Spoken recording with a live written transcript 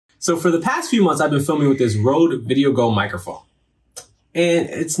So for the past few months, I've been filming with this Rode VideoGo microphone. And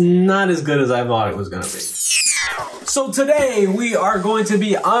it's not as good as I thought it was gonna be. So today we are going to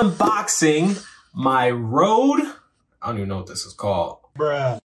be unboxing my Rode, I don't even know what this is called.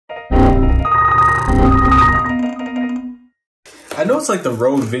 Bruh. I know it's like the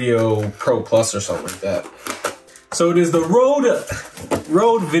Rode Video Pro Plus or something like that. So it is the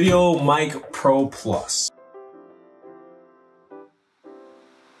RodeVideoMic Pro Plus.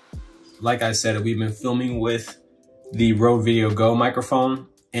 Like I said, we've been filming with the Rode VideoGo microphone,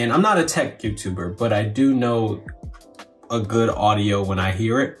 and I'm not a tech YouTuber, but I do know a good audio when I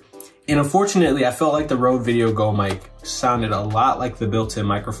hear it. And unfortunately, I felt like the Rode VideoGo mic sounded a lot like the built-in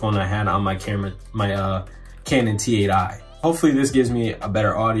microphone I had on my camera, my Canon T8i. Hopefully this gives me a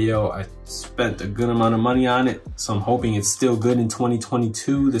better audio. I spent a good amount of money on it, so I'm hoping it's still good in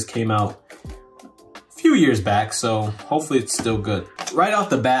 2022. This came out a few years back, so hopefully it's still good. Right off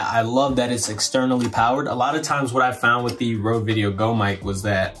the bat, I love that it's externally powered. A lot of times what I found with the Rode VideoGo mic was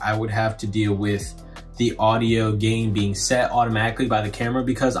that I would have to deal with the audio gain being set automatically by the camera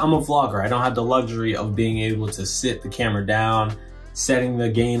because I'm a vlogger. I don't have the luxury of being able to sit the camera down, setting the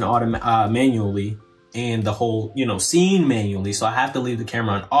gain manually, and the whole, scene manually. So I have to leave the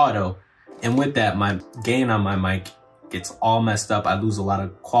camera on auto. And with that, my gain on my mic gets all messed up. I lose a lot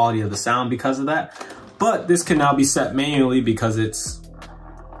of quality of the sound because of that. But this can now be set manually because it's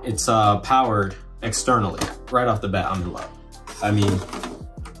powered externally. Right off the bat, I'm in love. I mean,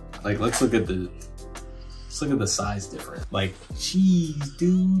 like, let's look at the size difference. Like, jeez,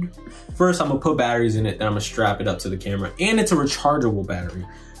 dude. First, I'm gonna put batteries in it, then I'm gonna strap it up to the camera. And it's a rechargeable battery,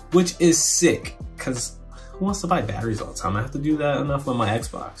 which is sick, because who wants to buy batteries all the time? I have to do that enough with my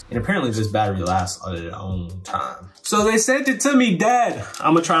Xbox. And apparently this battery lasts a long time. So they sent it to me dead.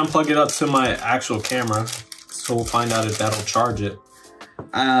 I'm gonna try and plug it up to my actual camera, so we'll find out if that'll charge it.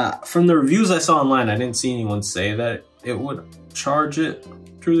 From the reviews I saw online, I didn't see anyone say that it would charge it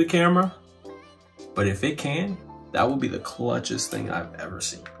through the camera. But if it can, that will be the clutchest thing I've ever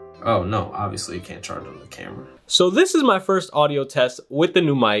seen. Oh no, obviously it can't charge on the camera. So this is my first audio test with the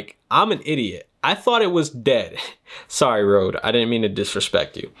new mic. I'm an idiot. I thought it was dead. Sorry, Rode, I didn't mean to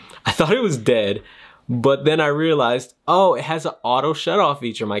disrespect you. I thought it was dead, but then I realized, oh, it has an auto shut off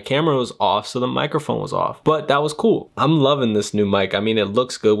feature. My camera was off, so the microphone was off. But that was cool. I'm loving this new mic. I mean, it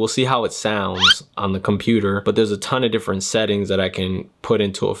looks good. We'll see how it sounds on the computer, but there's a ton of different settings that I can put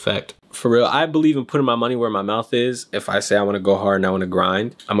into effect. For real, I believe in putting my money where my mouth is. If I say I want to go hard and I want to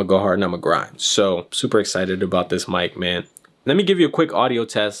grind, I'm gonna go hard and I'm gonna grind. So super excited about this mic, man. Let me give you a quick audio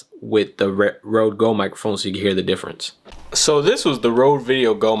test with the Rode Go microphone so you can hear the difference. So this was the Rode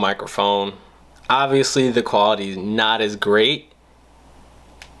VideoGo microphone. Obviously the quality is not as great,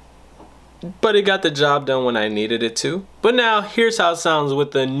 but it got the job done when I needed it to. But now here's how it sounds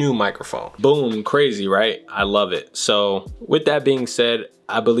with the new microphone. Boom, crazy, right? I love it. So with that being said,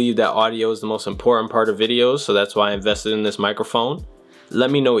 I believe that audio is the most important part of videos, so that's why I invested in this microphone. Let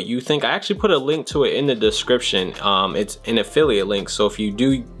me know what you think. I actually put a link to it in the description. It's an affiliate link, so if you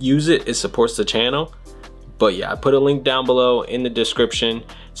do use it, it supports the channel. But yeah, I put a link down below in the description.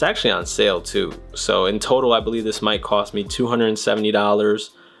 It's actually on sale too. So in total, I believe this mic cost me $270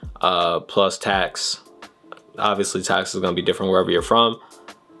 plus tax. Obviously, tax is gonna be different wherever you're from.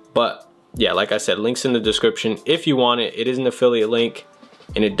 But yeah, like I said, links in the description if you want it. It is an affiliate link,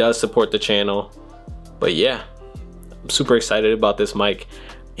 and it does support the channel. But yeah, I'm super excited about this mic,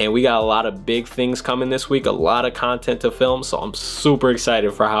 and we got a lot of big things coming this week, a lot of content to film, so I'm super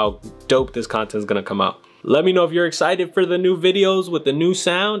excited for how dope this content is gonna come out. Let me know if you're excited for the new videos with the new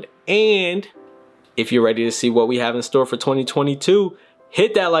sound, and if you're ready to see what we have in store for 2022,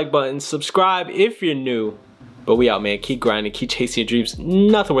 hit that like button, subscribe if you're new. But we out, man. Keep grinding, keep chasing your dreams.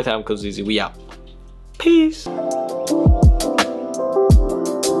 Nothing worth having comes easy. We out. Peace.